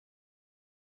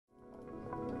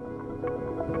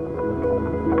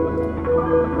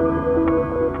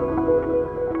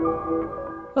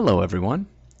Hello everyone,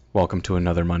 welcome to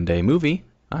another Monday movie.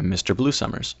 I'm Mr. Blue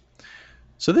Summers.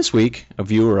 So this week, a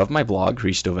viewer of my blog,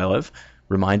 Hristovelev,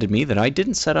 reminded me that I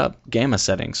didn't set up gamma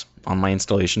settings on my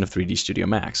installation of 3D Studio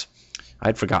Max.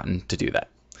 I'd forgotten to do that.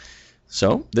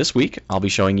 So this week, I'll be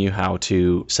showing you how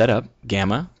to set up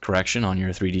gamma correction on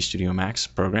your 3D Studio Max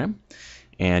program,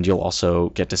 and you'll also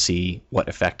get to see what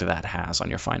effect that has on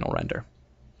your final render.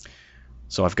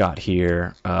 So I've got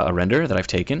here a render that I've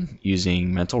taken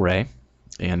using Mental Ray,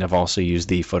 and I've also used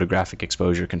the photographic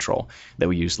exposure control that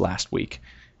we used last week.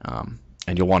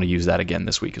 And you'll want to use that again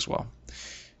this week as well.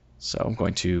 So I'm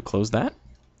going to close that.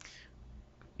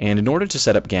 And in order to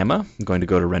set up gamma, I'm going to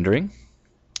go to rendering.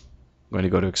 I'm going to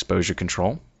go to exposure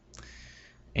control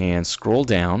and scroll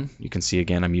down. You can see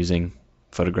again I'm using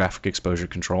photographic exposure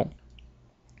control.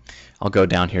 I'll go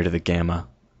down here to the gamma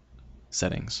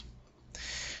settings.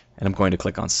 And I'm going to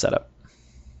click on setup.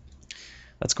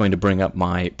 That's going to bring up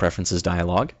my preferences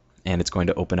dialog, and it's going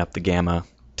to open up the gamma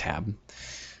tab.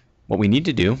 What we need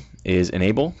to do is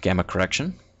enable gamma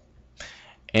correction,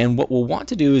 and what we'll want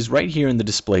to do is right here in the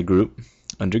display group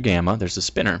under gamma there's a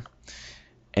spinner,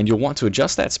 and you'll want to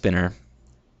adjust that spinner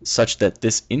such that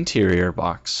this interior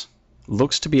box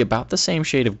looks to be about the same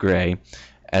shade of gray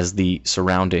as the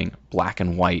surrounding black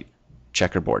and white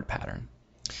checkerboard pattern.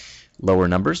 Lower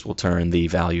numbers will turn the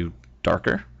value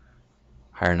darker,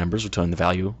 higher numbers will turn the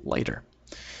value lighter.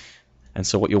 And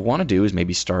so what you'll want to do is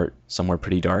maybe start somewhere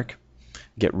pretty dark,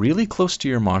 get really close to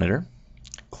your monitor,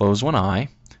 close one eye,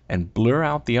 and blur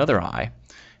out the other eye,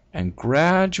 and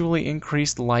gradually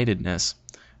increase the lightedness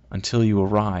until you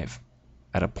arrive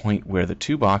at a point where the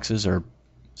two boxes are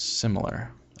similar.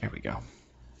 There we go.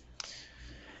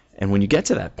 And when you get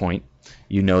to that point,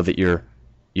 you know that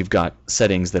you've got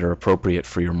settings that are appropriate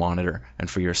for your monitor and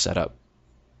for your setup.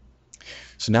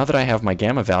 So now that I have my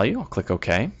gamma value, I'll click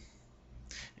OK,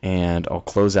 and I'll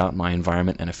close out my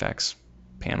environment and effects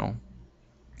panel.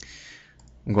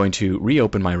 I'm going to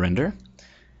reopen my render,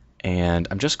 and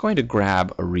I'm just going to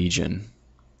grab a region.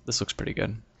 This looks pretty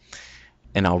good.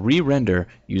 And I'll re-render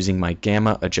using my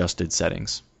gamma adjusted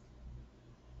settings.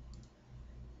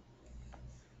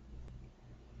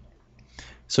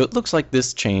 So it looks like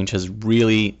this change has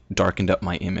really darkened up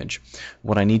my image.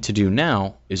 What I need to do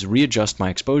now is readjust my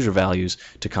exposure values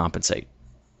to compensate.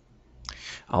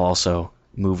 I'll also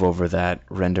move over that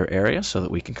render area so that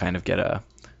we can kind of get a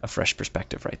fresh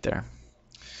perspective right there.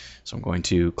 So I'm going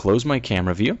to close my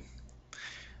camera view,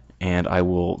 and I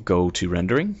will go to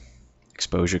rendering,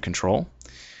 exposure control,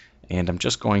 and I'm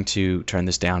just going to turn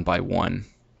this down by one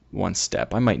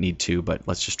step. I might need two, but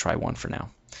let's just try one for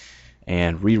now.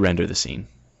 And re-render the scene.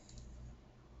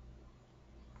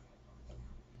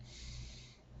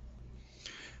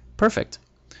 Perfect.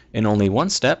 In only one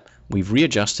step, we've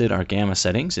readjusted our gamma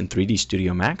settings in 3D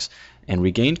Studio Max and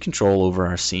regained control over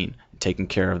our scene, taking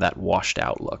care of that washed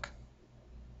out look.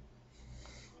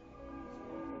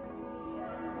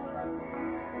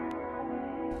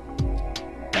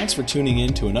 Thanks for tuning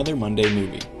in to another Monday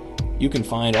movie. You can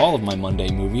find all of my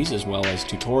Monday movies as well as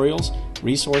tutorials,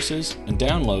 resources, and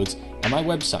downloads at my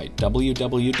website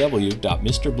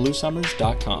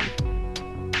www.mrbluesummers.com.